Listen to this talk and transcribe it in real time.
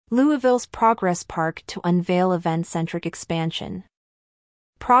Louisville's Progress Park to unveil event-centric expansion.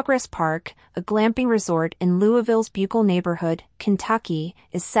 Progress Park, a glamping resort in Louisville's Buccal neighborhood, Kentucky,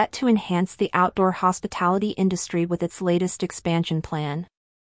 is set to enhance the outdoor hospitality industry with its latest expansion plan.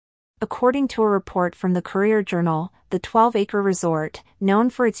 According to a report from the Courier-Journal, the 12-acre resort,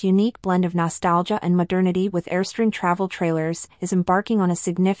 known for its unique blend of nostalgia and modernity with Airstream travel trailers, is embarking on a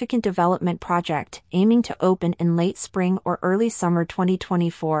significant development project aiming to open in late spring or early summer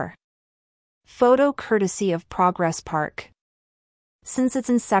 2024. Photo courtesy of Progress Park. Since its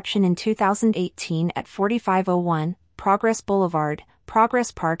inception in 2018 at 4501 Progress Boulevard,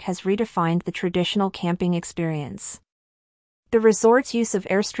 Progress Park has redefined the traditional camping experience. The resort's use of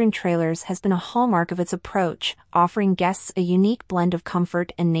Airstream trailers has been a hallmark of its approach, offering guests a unique blend of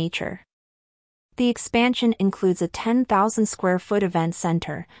comfort and nature. The expansion includes a 10,000-square-foot event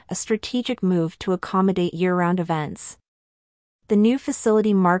center, a strategic move to accommodate year-round events. The new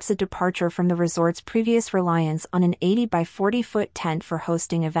facility marks a departure from the resort's previous reliance on an 80 by 40-foot tent for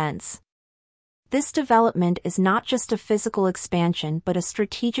hosting events. This development is not just a physical expansion but a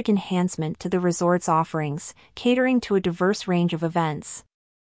strategic enhancement to the resort's offerings, catering to a diverse range of events.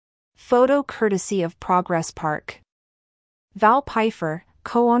 Photo courtesy of Progress Park. Val Pfeiffer,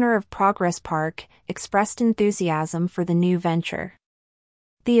 co-owner of Progress Park, expressed enthusiasm for the new venture.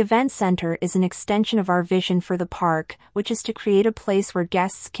 The event center is an extension of our vision for the park, which is to create a place where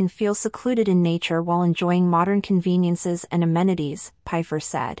guests can feel secluded in nature while enjoying modern conveniences and amenities, Pfeiffer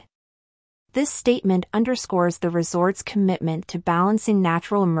said. This statement underscores the resort's commitment to balancing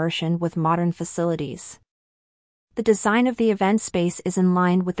natural immersion with modern facilities. The design of the event space is in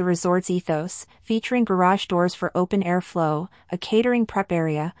line with the resort's ethos, featuring garage doors for open air flow, a catering prep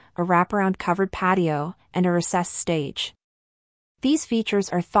area, a wraparound covered patio, and a recessed stage. These features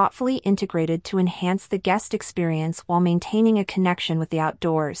are thoughtfully integrated to enhance the guest experience while maintaining a connection with the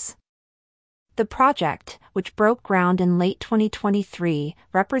outdoors. The project, which broke ground in late 2023,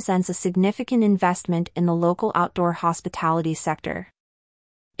 represents a significant investment in the local outdoor hospitality sector.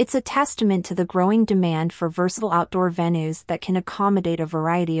 It's a testament to the growing demand for versatile outdoor venues that can accommodate a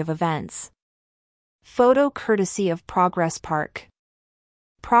variety of events. Photo courtesy of Progress Park.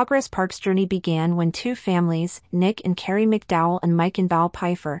 Progress Park's journey began when two families, Nick and Carrie McDowell and Mike and Val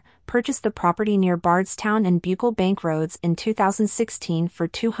Pfeiffer, purchased the property near Bardstown and Buccal Bank Roads in 2016 for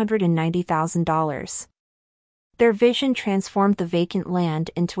 $290,000. Their vision transformed the vacant land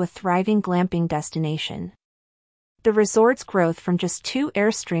into a thriving glamping destination. The resort's growth from just 2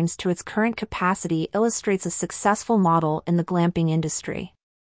 Airstreams to its current capacity illustrates a successful model in the glamping industry.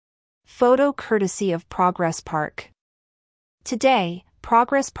 Photo courtesy of Progress Park. Today,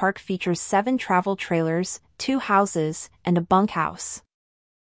 Progress Park features 7 travel trailers, 2 houses, and a bunkhouse.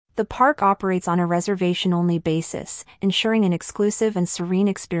 The park operates on a reservation-only basis, ensuring an exclusive and serene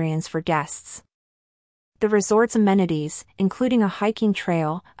experience for guests. The resort's amenities, including a hiking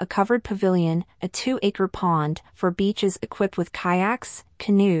trail, a covered pavilion, a 2-acre pond for beaches equipped with kayaks,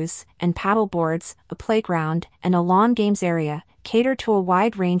 canoes, and paddleboards, a playground, and a lawn games area, cater to a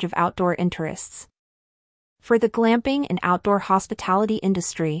wide range of outdoor interests. For the glamping and outdoor hospitality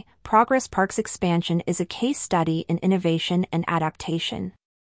industry, Progress Park's expansion is a case study in innovation and adaptation.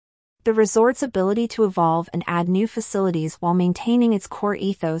 The resort's ability to evolve and add new facilities while maintaining its core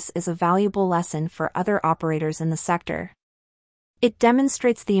ethos is a valuable lesson for other operators in the sector. It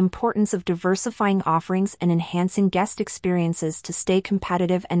demonstrates the importance of diversifying offerings and enhancing guest experiences to stay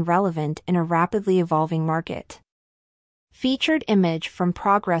competitive and relevant in a rapidly evolving market. Featured image from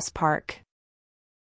Progress Park.